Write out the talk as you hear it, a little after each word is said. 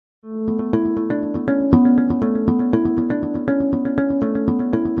This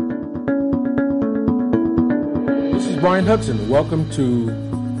is Brian Hudson. Welcome to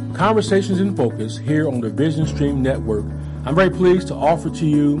Conversations in Focus here on the Vision Stream Network. I'm very pleased to offer to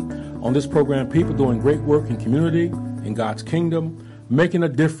you on this program people doing great work in community, in God's kingdom, making a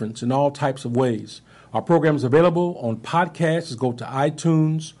difference in all types of ways. Our program is available on podcasts. Go to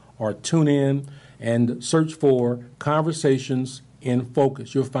iTunes or TuneIn and search for Conversations in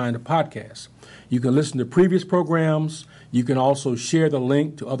Focus. You'll find a podcast. You can listen to previous programs. You can also share the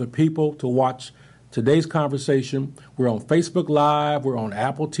link to other people to watch today's conversation. We're on Facebook Live. We're on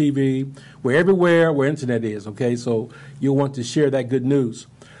Apple TV. We're everywhere where internet is, okay? So you'll want to share that good news.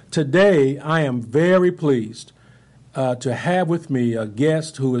 Today, I am very pleased to have with me a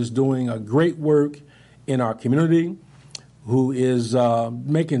guest who is doing a great work in our community, who is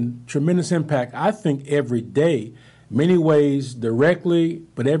making tremendous impact, I think, every day, many ways directly,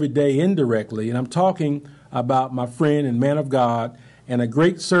 but every day indirectly. And I'm talking about my friend and man of God and a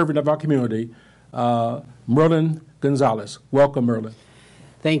great servant of our community, Merlin Gonzalez. Welcome, Merlin.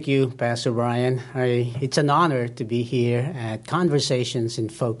 Thank you, Pastor Brian. It's an honor to be here at Conversations in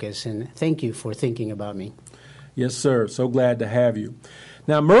Focus, and thank you for thinking about me. Yes, sir. So glad to have you.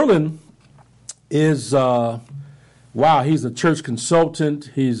 Now, Merlin is, he's a church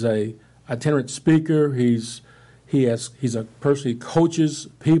consultant. He's a itinerant speaker. He's a person who coaches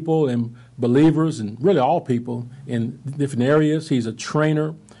people and believers and really all people in different areas. He's a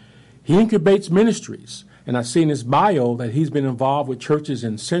trainer. He incubates ministries. And I see in his bio that he's been involved with churches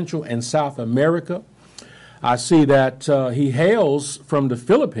in Central and South America. I see that he hails from the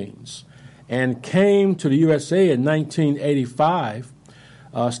Philippines and came to the USA in 1985,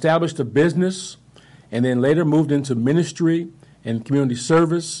 established a business, and then later moved into ministry and community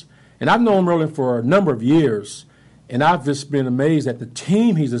service. And I've known Merlin for a number of years, and I've just been amazed at the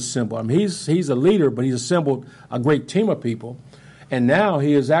team he's assembled. I mean, he's a leader, but he's assembled a great team of people. And now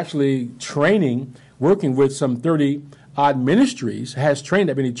he is actually training, working with some 30-odd ministries, has trained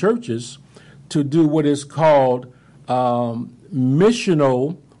at many churches to do what is called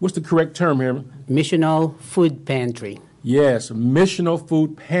missional. What's the correct term here? Missional food pantry. Yes, missional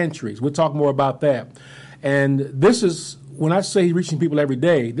food pantries. We'll talk more about that. And this is, when I say he's reaching people every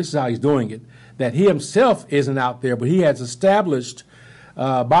day, this is how he's doing it. That he himself isn't out there, but he has established,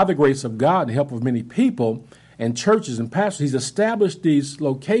 by the grace of God and the help of many people and churches and pastors, he's established these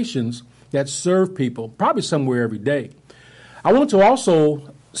locations that serve people, probably somewhere every day. I want to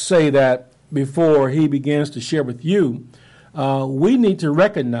also say that before he begins to share with you, we need to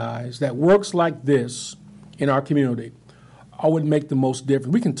recognize that works like this in our community would make the most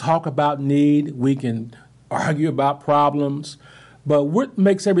difference. We can talk about need, we can argue about problems, but what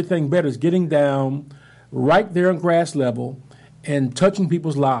makes everything better is getting down right there on grass level and touching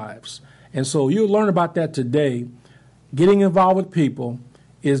people's lives. And so you'll learn about that today. Getting involved with people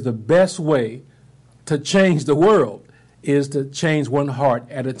is the best way to change the world, is to change one heart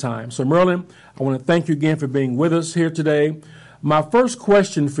at a time. So Merlin, I want to thank you again for being with us here today. My first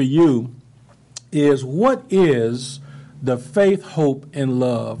question for you is, what is the Faith, Hope, and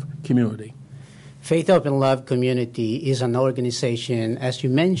Love community? Faith, Hope, and Love Community is an organization, as you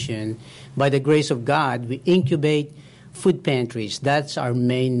mentioned, by the grace of God, we incubate food pantries. That's our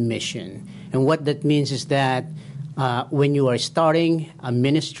main mission. And what that means is that when you are starting a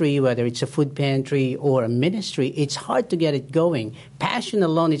ministry, whether it's a food pantry or a ministry, it's hard to get it going. Passion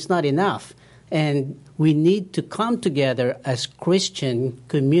alone is not enough. And we need to come together as Christian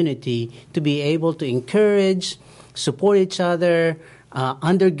community to be able to encourage, support each other,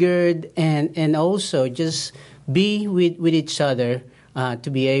 undergird, and also just be with each other to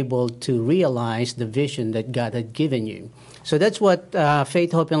be able to realize the vision that God had given you. So that's what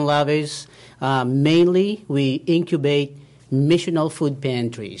Faith, Hope, and Love is. Mainly, we incubate missional food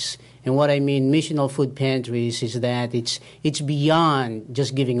pantries. And what I mean missional food pantries is that it's beyond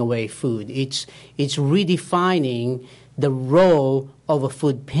just giving away food. It's redefining the role of a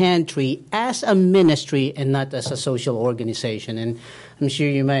food pantry as a ministry and not as a social organization. And I'm sure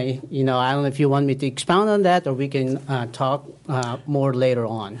you may, I don't know if you want me to expound on that, or we can talk more later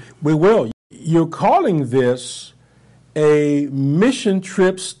on. We will. You're calling this a mission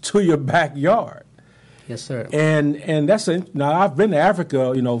trips to your backyard. Yes, sir. And that's now I've been to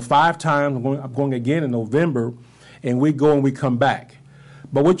Africa, 5 times. I'm going again in November, and we go and we come back.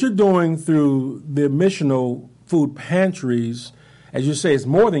 But what you're doing through the missional food pantries, as you say, is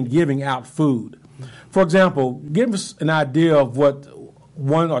more than giving out food. For example, give us an idea of what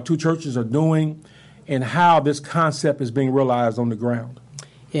 1 or 2 churches are doing and how this concept is being realized on the ground.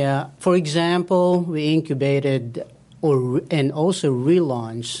 Yeah. For example, we incubated and also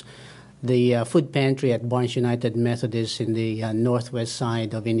relaunched the food pantry at Barnes United Methodist in the northwest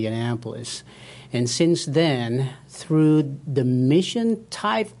side of Indianapolis. And since then, through the mission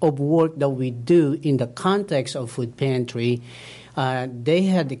type of work that we do in the context of food pantry, they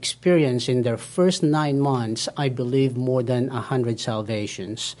had experienced in their first 9 months, I believe, more than 100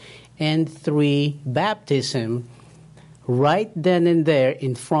 salvations and 3 baptisms right then and there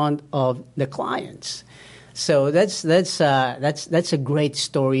in front of the clients. So that's a great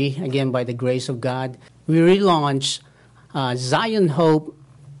story, again, by the grace of God. We relaunched Zion Hope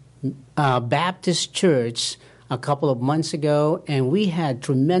Baptist Church a couple of months ago, and we had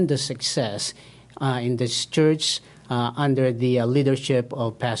tremendous success in this church under the leadership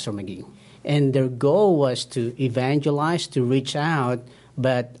of Pastor McGee. And their goal was to evangelize, to reach out,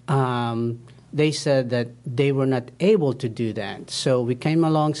 but they said that they were not able to do that. So we came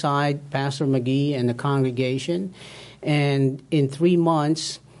alongside Pastor McGee and the congregation, and in 3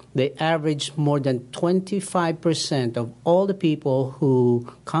 months, they averaged more than 25% of all the people who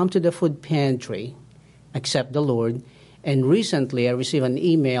come to the food pantry accept the Lord. And recently, I received an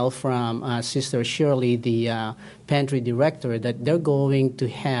email from Sister Shirley, the pantry director, that they're going to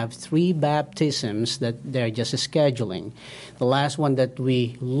have 3 baptisms that they're just scheduling. The last one that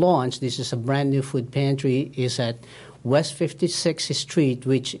we launched, this is a brand new food pantry, is at West 56th Street,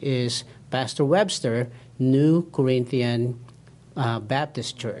 which is Pastor Webster, New Corinthian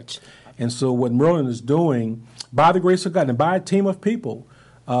Baptist Church. And so what Merlin is doing, by the grace of God and by a team of people,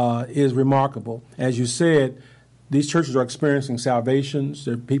 is remarkable. As you said, these churches are experiencing salvations.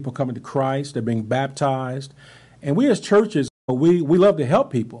 There are people coming to Christ. They're being baptized. And we as churches, we love to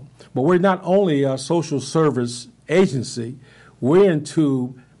help people. But we're not only a social service agency. We're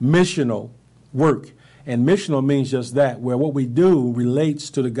into missional work. And missional means just that, where what we do relates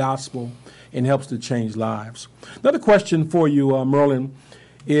to the gospel and helps to change lives. Another question for you, Merlin,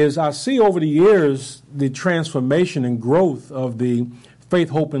 is I see over the years the transformation and growth of the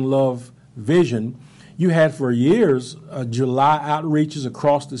Faith, Hope, and Love vision. You had for years July outreaches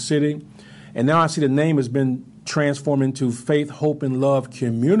across the city, and now I see the name has been transformed into Faith, Hope, and Love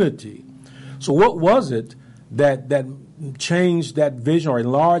Community. So what was it that changed that vision or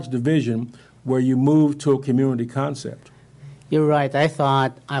enlarged the vision where you moved to a community concept? You're right. I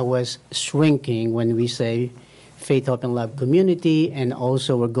thought I was shrinking when we say Faith, Hope, and Love Community, and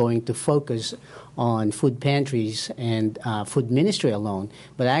also we're going to focus on food pantries and food ministry alone.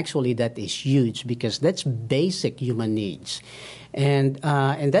 But actually that is huge because that's basic human needs. And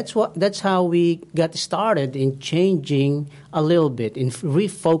that's how we got started in changing a little bit, in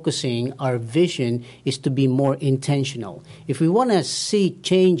refocusing our vision is to be more intentional. If we want to see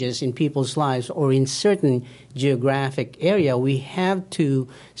changes in people's lives or in certain geographic area, we have to,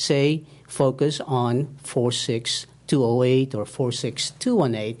 say, focus on 46208 or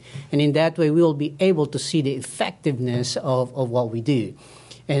 46218. And in that way, we will be able to see the effectiveness of what we do.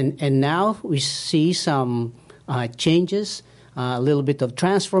 And now we see some changes, a little bit of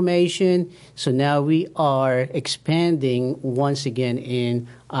transformation. So now we are expanding once again in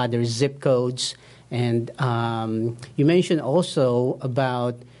other zip codes. And you mentioned also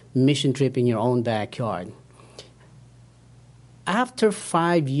about mission trip in your own backyard. After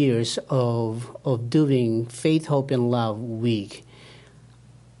 5 years of doing Faith, Hope, and Love Week,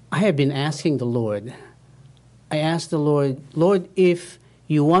 I have been asking the Lord. I asked the Lord, Lord, if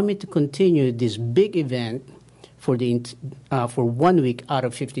you want me to continue this big event for 1 week out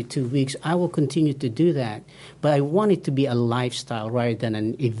of 52 weeks, I will continue to do that. But I want it to be a lifestyle rather than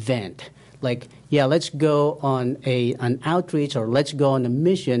an event. Like, yeah, let's go on an outreach or let's go on a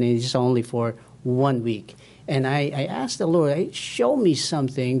mission, and it's only for 1 week. And I asked the Lord, show me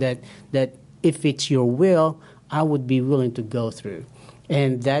something that if it's your will, I would be willing to go through.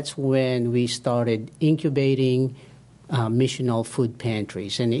 And that's when we started incubating missional food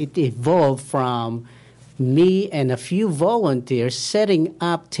pantries. And it evolved from me and a few volunteers setting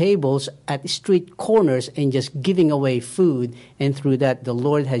up tables at street corners and just giving away food. And through that, the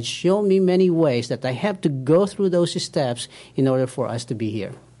Lord has shown me many ways that I have to go through those steps in order for us to be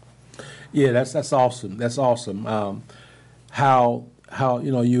here. Yeah, that's awesome. That's awesome. How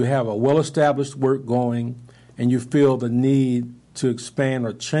you have a well-established work going, and you feel the need to expand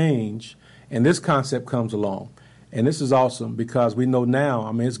or change, and this concept comes along, and this is awesome because we know now.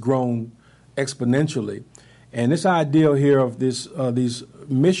 I mean, it's grown exponentially, and this idea here of these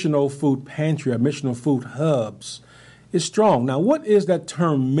missional food pantry or missional food hubs is strong. Now, what is that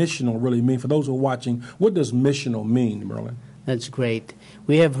term missional really mean? For those who are watching, what does missional mean, Merlin? That's great.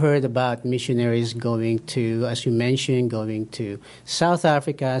 We have heard about missionaries going to, as you mentioned, going to South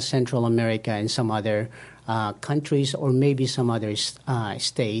Africa, Central America, and some other countries or maybe some other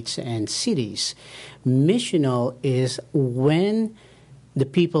states and cities. Missional is when the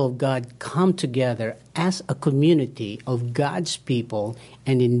people of God come together as a community of God's people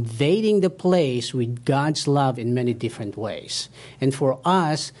and invading the place with God's love in many different ways. And for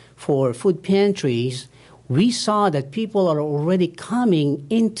us, for food pantries, we saw that people are already coming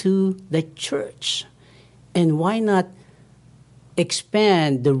into the church. And why not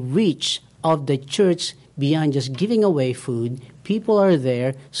expand the reach of the church beyond just giving away food? People are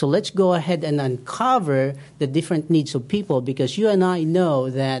there, so let's go ahead and uncover the different needs of people, because you and I know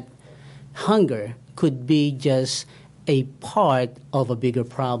that hunger could be just a part of a bigger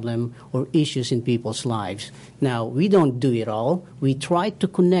problem or issues in people's lives. Now, we don't do it all. We try to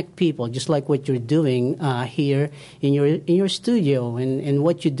connect people, just like what you're doing here in your studio and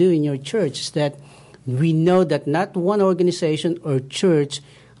what you do in your church, is that we know that not one organization or church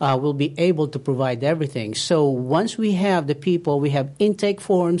will be able to provide everything. So once we have the people, we have intake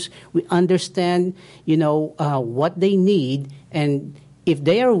forms, we understand, what they need, and if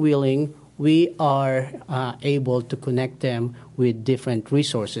they are willing, we are able to connect them with different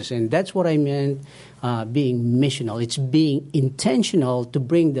resources. And that's what I meant being missional. It's being intentional to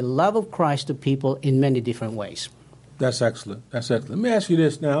bring the love of Christ to people in many different ways. That's excellent. That's excellent. Let me ask you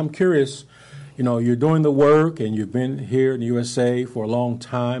this now. I'm curious. You're doing the work, and you've been here in the USA for a long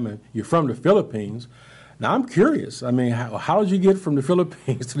time, and you're from the Philippines. Now, I'm curious. I mean, how did you get from the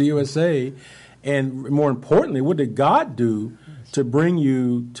Philippines to the USA? And more importantly, what did God do to bring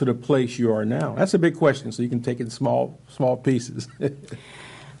you to the place you are now? That's a big question, so you can take it in small pieces.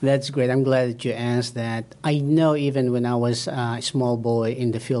 That's great. I'm glad that you asked that. I know even when I was a small boy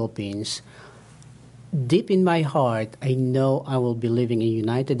in the Philippines, deep in my heart, I know I will be living in the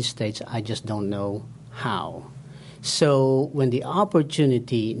United States. I just don't know how. So when the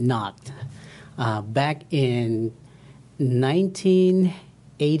opportunity knocked back in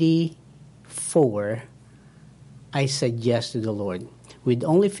 1984, I said yes to the Lord. With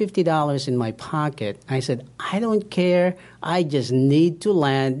only $50 in my pocket, I said, I don't care. I just need to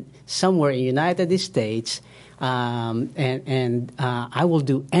land somewhere in the United States, and I will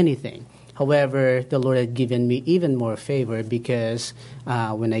do anything. However, the Lord had given me even more favor, because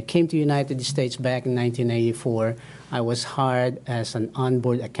when I came to the United States back in 1984, I was hired as an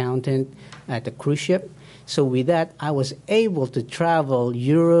onboard accountant at a cruise ship. So with that, I was able to travel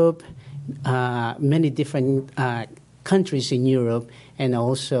Europe, many different countries in Europe, and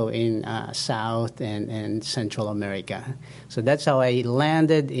also in South and Central America. So that's how I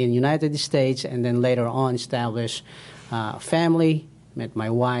landed in the United States, and then later on established family, met my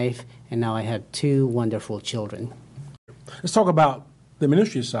wife, and now I have 2 wonderful children. Let's talk about the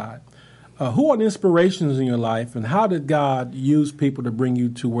ministry side. Who are the inspirations in your life, and how did God use people to bring you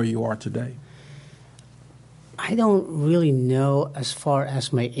to where you are today? I don't really know as far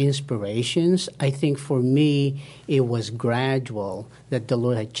as my inspirations. I think for me, it was gradual that the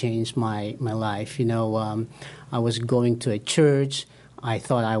Lord had changed my life. I was going to a church. I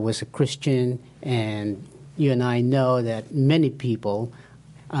thought I was a Christian, and you and I know that many people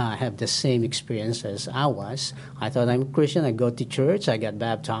have the same experience as I was. I thought I'm a Christian. I go to church. I got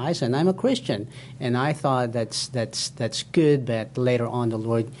baptized, and I'm a Christian. And I thought that's good. But later on, the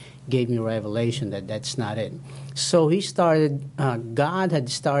Lord gave me revelation that that's not it. So God had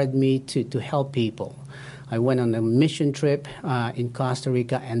started me to help people. I went on a mission trip in Costa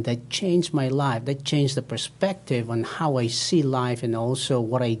Rica, and that changed my life. That changed the perspective on how I see life and also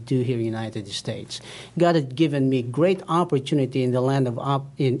what I do here in the United States. God had given me great opportunity in the land of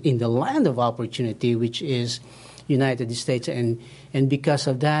opportunity, which is United States, and because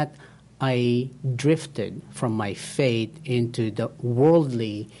of that, I drifted from my faith into the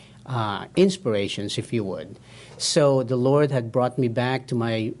worldly inspirations, if you would. So the Lord had brought me back to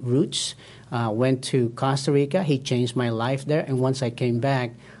my roots. Went to Costa Rica. He changed my life there. And once I came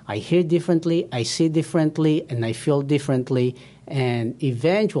back, I hear differently, I see differently, and I feel differently. And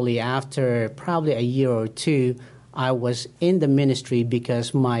eventually, after probably a year or 2, I was in the ministry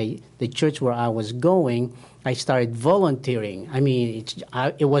because the church where I was going, I started volunteering. I mean,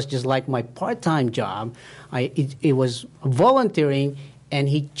 it was just like my part-time job. It was volunteering, and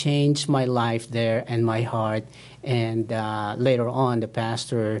he changed my life there and my heart. And later on, the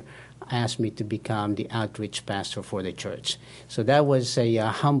pastor asked me to become the outreach pastor for the church. So that was a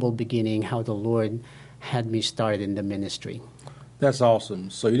humble beginning, how the Lord had me started in the ministry. That's awesome.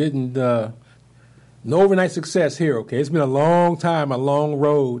 So you didn't, no overnight success here, okay? It's been a long time, a long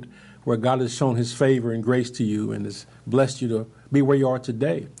road where God has shown his favor and grace to you and has blessed you to be where you are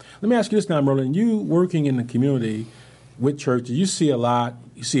today. Let me ask you this now, Merlin. You working in the community, with churches. You see a lot.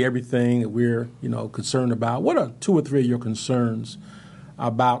 You see everything that we're, concerned about. What are 2 or 3 of your concerns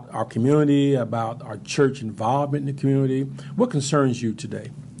about our community, about our church involvement in the community? What concerns you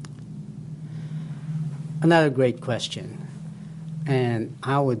today? Another great question. And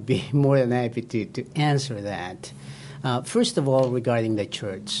I would be more than happy to answer that. First of all, regarding the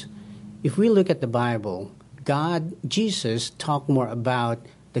church, if we look at the Bible, Jesus talked more about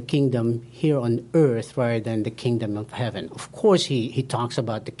the kingdom here on earth rather than the kingdom of heaven. Of course, he talks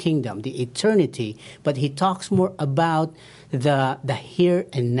about the kingdom, the eternity, but he talks more about the here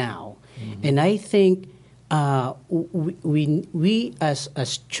and now. Mm-hmm. And I think we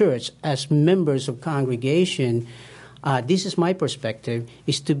as church, as members of congregation, this is my perspective,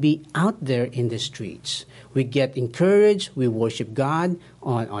 is to be out there in the streets. We get encouraged, we worship God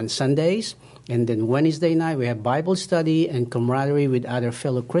on Sundays, and then Wednesday night we have Bible study and camaraderie with other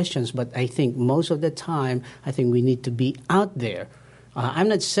fellow Christians. But I think most of the time, I think we need to be out there. I'm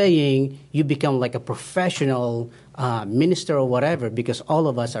not saying you become like a professional minister or whatever, because all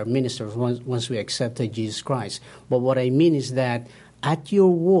of us are ministers once we accepted Jesus Christ. But what I mean is that at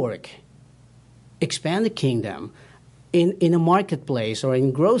your work, expand the kingdom. In a marketplace or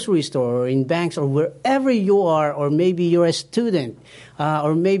in grocery store or in banks or wherever you are, or maybe you're a student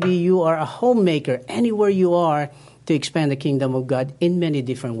or maybe you are a homemaker, anywhere you are, to expand the kingdom of God in many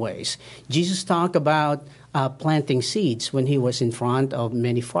different ways. Jesus talked about planting seeds when he was in front of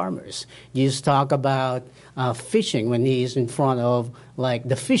many farmers. Jesus talked about fishing when he is in front of like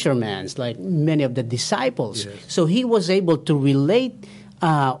the fishermen, like many of the disciples. Yes. So he was able to relate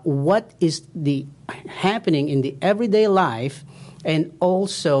what is happening in the everyday life, and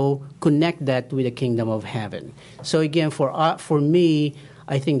also connect that with the kingdom of heaven. So again, for me,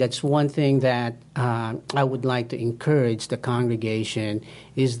 I think that's one thing that I would like to encourage the congregation,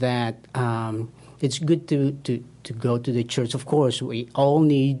 is that it's good to go to the church. Of course, we all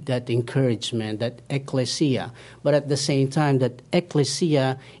need that encouragement, that ecclesia. But at the same time, that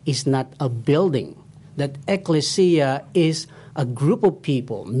ecclesia is not a building. That ecclesia is a group of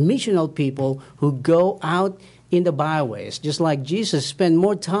people, missional people, who go out in the byways. Just like Jesus spent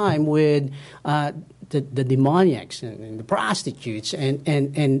more time with the demoniacs and the prostitutes and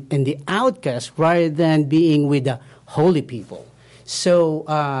the outcasts rather than being with the holy people. So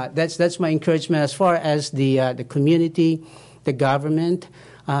that's my encouragement as far as the community, the government.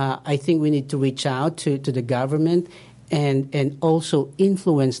 I think we need to reach out to the government and also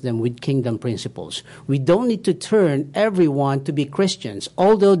influence them with kingdom principles. We don't need to turn everyone to be Christians,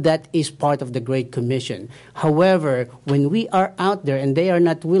 although that is part of the Great Commission. However, when we are out there and they are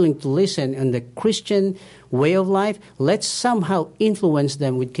not willing to listen in the Christian way of life, let's somehow influence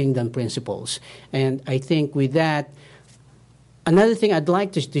them with kingdom principles. And I think with that, another thing I'd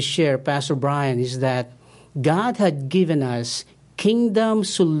like to share, Pastor Brian, is that God had given us kingdom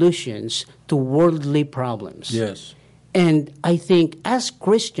solutions to worldly problems. Yes. And I think as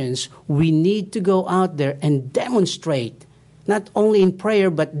Christians, we need to go out there and demonstrate, not only in prayer,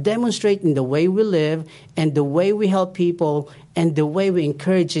 but demonstrate in the way we live and the way we help people and the way we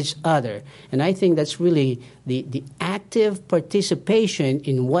encourage each other. And I think that's really the active participation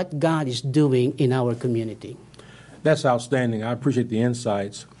in what God is doing in our community. That's outstanding. I appreciate the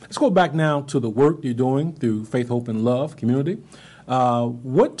insights. Let's go back now to the work you're doing through Faith, Hope, and Love community.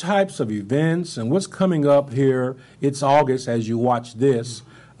 What types of events and what's coming up here? It's August as you watch this,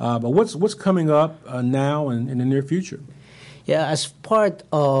 but what's coming up now and in the near future? Yeah, as part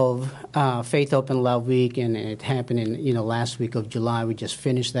of Faith, Hope, and Love Week, and it happened in last week of July, we just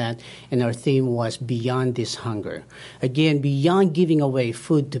finished that, and our theme was Beyond This Hunger. Again, beyond giving away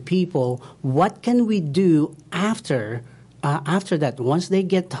food to people, what can we do after that? Once they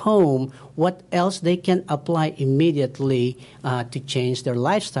get home, what else they can apply immediately to change their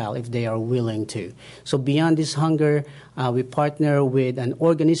lifestyle if they are willing to. So Beyond This Hunger, we partner with an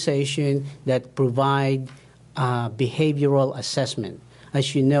organization that provide behavioral assessment.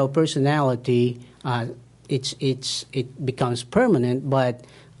 As you know, personality, it becomes permanent, but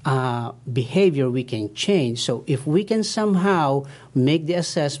behavior we can change. So if we can somehow make the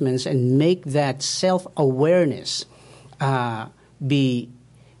assessments and make that self-awareness be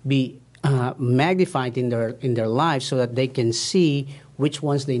magnified in their lives, so that they can see which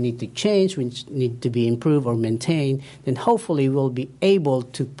ones they need to change, which need to be improved or maintained, then hopefully we'll be able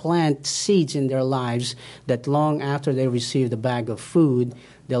to plant seeds in their lives that long after they receive the bag of food,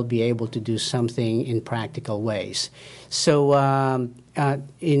 they'll be able to do something in practical ways. So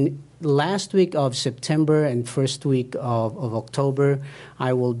in last week of September and first week of October,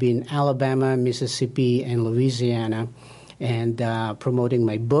 I will be in Alabama, Mississippi, and Louisiana, and promoting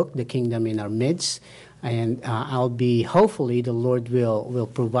my book, The Kingdom in Our Midst. And I'll be, hopefully, the Lord will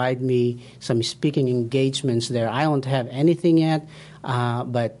provide me some speaking engagements there. I don't have anything yet,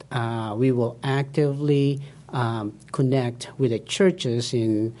 but we will actively connect with the churches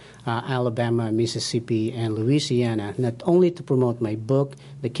in Alabama, Mississippi, and Louisiana, not only to promote my book,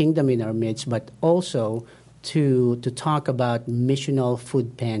 The Kingdom in Our Midst, but also to talk about missional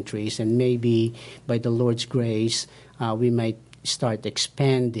food pantries. And maybe by the Lord's grace, we might start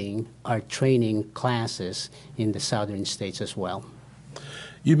expanding our training classes in the southern states as well.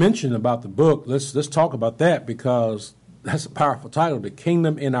 You mentioned about the book. Let's talk about that, because that's a powerful title, The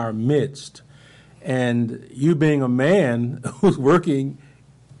Kingdom in Our Midst. And you being a man who's working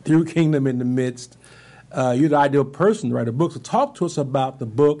through Kingdom in the Midst, you're the ideal person to write a book. So talk to us about the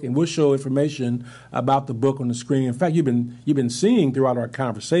book, and we'll show information about the book on the screen. In fact, you've been seeing throughout our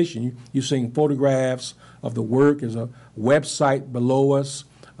conversation, you're seeing photographs of the work. There's a website below us,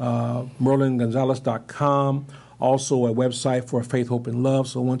 merlingonzalez.com, also a website for Faith, Hope, and Love.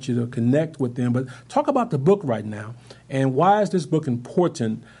 So I want you to connect with them. But talk about the book right now, and why is this book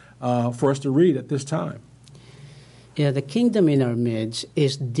important for us to read at this time? Yeah, The Kingdom in Our Midst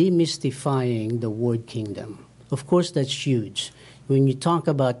is demystifying the word kingdom. Of course, that's huge. When you talk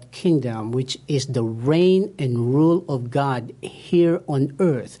about kingdom, which is the reign and rule of God here on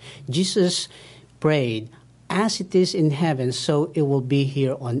earth, Jesus prayed, as it is in heaven, so it will be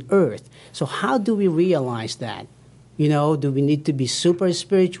here on earth. So how do we realize that? You know, do we need to be super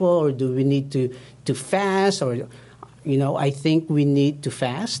spiritual, or do we need to fast? Or, you know, I think we need to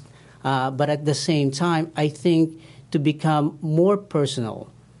fast. But at the same time, I think to become more personal.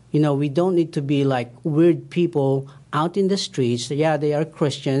 You know, we don't need to be like weird people out in the streets. Yeah, they are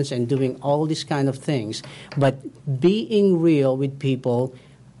Christians and doing all these kind of things. But being real with people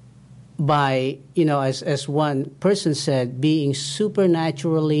by, you know, as one person said, being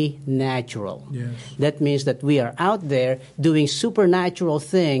supernaturally natural. Yes. That means that we are out there doing supernatural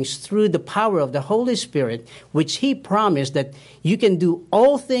things through the power of the Holy Spirit, which He promised that you can do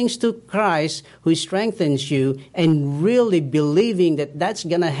all things to Christ who strengthens you, and really believing that that's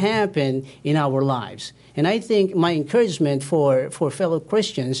going to happen in our lives. And I think my encouragement for fellow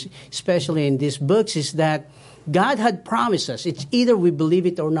Christians, especially in these books, is that God had promised us. It's either we believe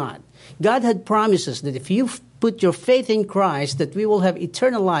it or not. God had promised us that if you put your faith in Christ, that we will have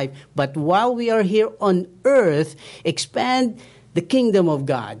eternal life. But while we are here on earth, expand the kingdom of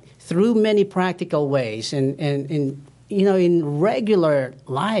God through many practical ways, and you know, in regular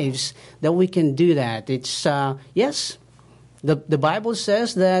lives that we can do that. It's yes, the Bible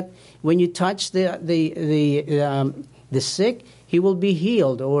says that when you touch the sick, he will be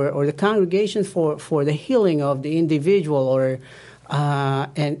healed, or the congregation for the healing of the individual, or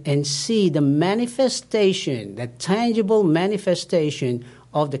and see the manifestation, the tangible manifestation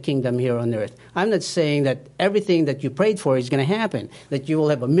of the kingdom here on earth. I'm not saying that everything that you prayed for is going to happen, that you will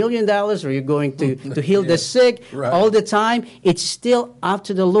have $1 million, or you're going to heal the sick all the time. It's still up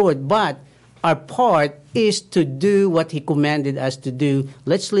to the Lord. But our part is to do what He commanded us to do.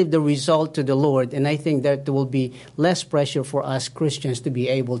 Let's leave the result to the Lord. And I think that there will be less pressure for us Christians to be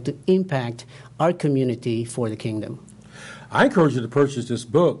able to impact our community for the kingdom. I encourage you to purchase this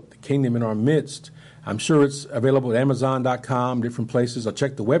book, The Kingdom in Our Midst. I'm sure it's available at Amazon.com, different places. I'll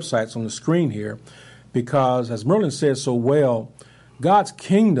check the websites on the screen here, because, as Merlin says so well, God's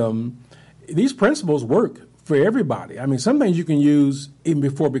kingdom, these principles work for everybody. I mean, some things you can use even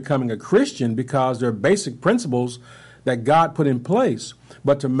before becoming a Christian, because they're basic principles that God put in place.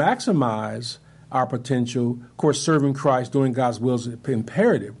 But to maximize our potential, of course, serving Christ, doing God's will is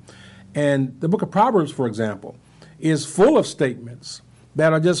imperative. And the book of Proverbs, for example, is full of statements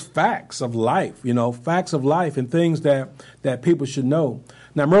that are just facts of life, you know, facts of life and things that people should know.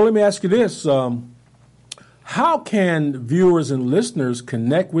 Now, Merle, let me ask you this. How can viewers and listeners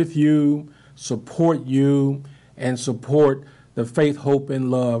connect with you, support you, and support the Faith, Hope, and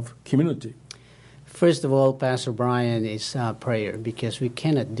Love community? First of all, Pastor Brian, is prayer, because we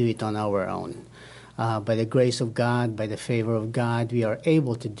cannot do it on our own. By the grace of God, by the favor of God, we are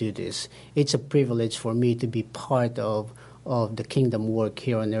able to do this. It's a privilege for me to be part of the kingdom work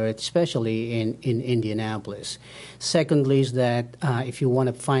here on earth, especially in Indianapolis. Secondly is that if you want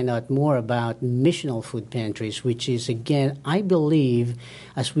to find out more about missional food pantries, which is, again, I believe,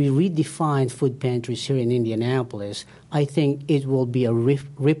 as we redefine food pantries here in Indianapolis, I think it will be a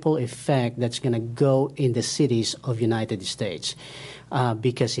ripple effect that's going to go in the cities of United States.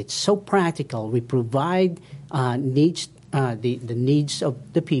 Because it's so practical. We provide needs, the needs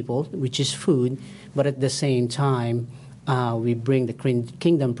of the people, which is food, but at the same time, we bring the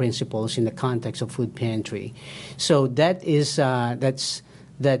kingdom principles in the context of food pantry. So that is that's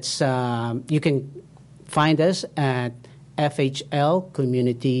you can find us at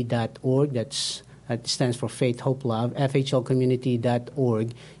fhlcommunity.org. That stands for Faith, Hope, Love,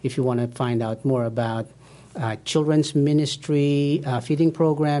 fhlcommunity.org, if you want to find out more about children's ministry, feeding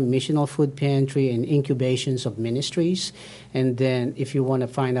program, missional food pantry, and incubations of ministries. And then if you want to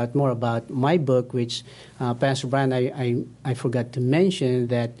find out more about my book, which Pastor Brian, I forgot to mention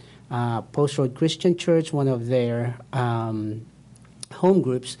that Post Road Christian Church, one of their home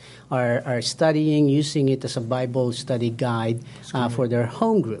groups, are studying, using it as a Bible study guide for their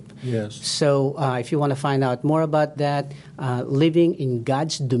home group. Yes. So if you want to find out more about that, living in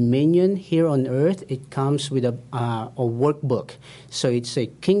God's dominion here on earth, it comes with a workbook. So it's a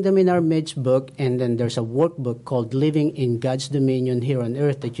Kingdom in Our Midst book, and then there's a workbook called Living in God's Dominion here on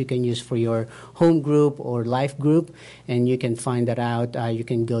earth that you can use for your home group or life group, and you can find that out. You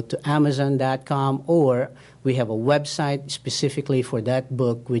can go to Amazon.com, or we have a website specifically for that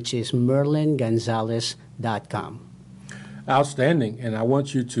book, which is merlingonzalez.com. Outstanding. And I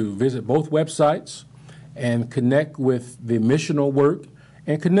want you to visit both websites and connect with the missional work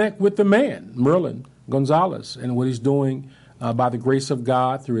and connect with the man, Merlin Gonzalez, and what he's doing by the grace of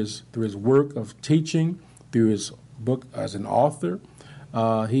God through his work of teaching, through his book as an author.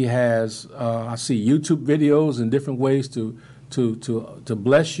 He has, I see YouTube videos and different ways to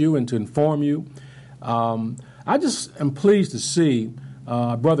bless you and to inform you. I just am pleased to see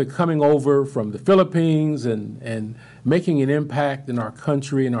a brother coming over from the Philippines and making an impact in our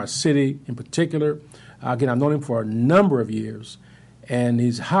country, in our city in particular. Again, I've known him for a number of years, and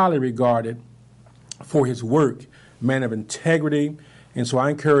he's highly regarded for his work, man of integrity. And so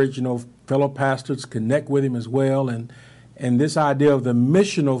I encourage, fellow pastors to connect with him as well. And this idea of the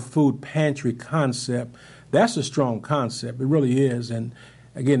missional food pantry concept, that's a strong concept. It really is. And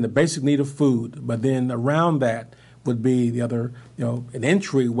again, the basic need of food, but then around that would be the other, an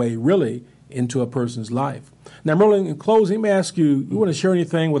entryway really into a person's life. Now, Merlin, in closing, let me ask you want to share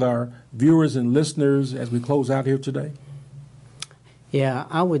anything with our viewers and listeners as we close out here today? Yeah,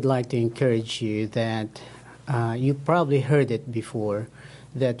 I would like to encourage you that you probably heard it before,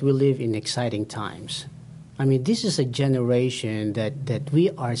 that we live in exciting times. I mean, this is a generation that we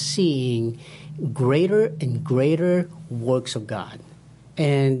are seeing greater and greater works of God.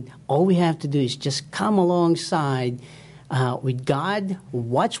 And all we have to do is just come alongside with God,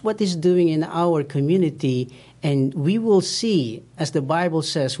 watch what He's doing in our community, and we will see, as the Bible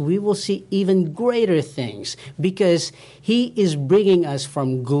says, we will see even greater things because He is bringing us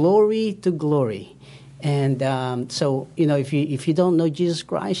from glory to glory. And so, if you don't know Jesus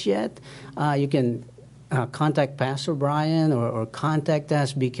Christ yet, you can contact Pastor Brian or contact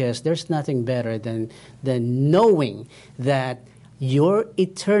us, because there's nothing better than knowing that your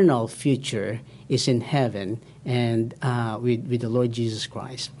eternal future is in heaven and with the Lord Jesus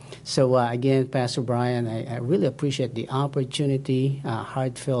Christ. So again, Pastor Brian, I really appreciate the opportunity,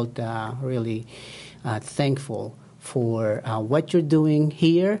 heartfelt, really thankful for what you're doing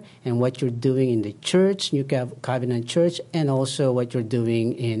here and what you're doing in the church, New Covenant Church, and also what you're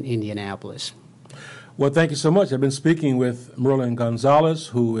doing in Indianapolis. Well, thank you so much. I've been speaking with Merlin Gonzalez,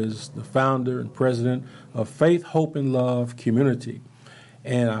 who is the founder and president of Faith, Hope, and Love Community.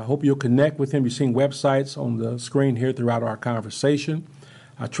 And I hope you'll connect with him. You've seen websites on the screen here throughout our conversation.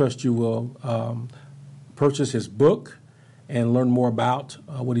 I trust you will purchase his book and learn more about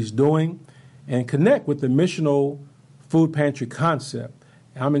what he's doing and connect with the missional food pantry concept.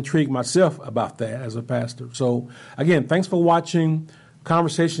 I'm intrigued myself about that as a pastor. So, again, thanks for watching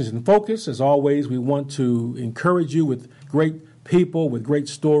Conversations in Focus. As always, we want to encourage you with great people, with great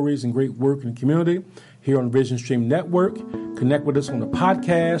stories and great work in the community here on Vision Stream Network. Connect with us on the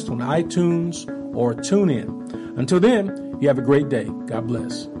podcast, on iTunes, or tune in. Until then, you have a great day. God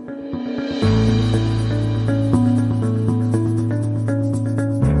bless.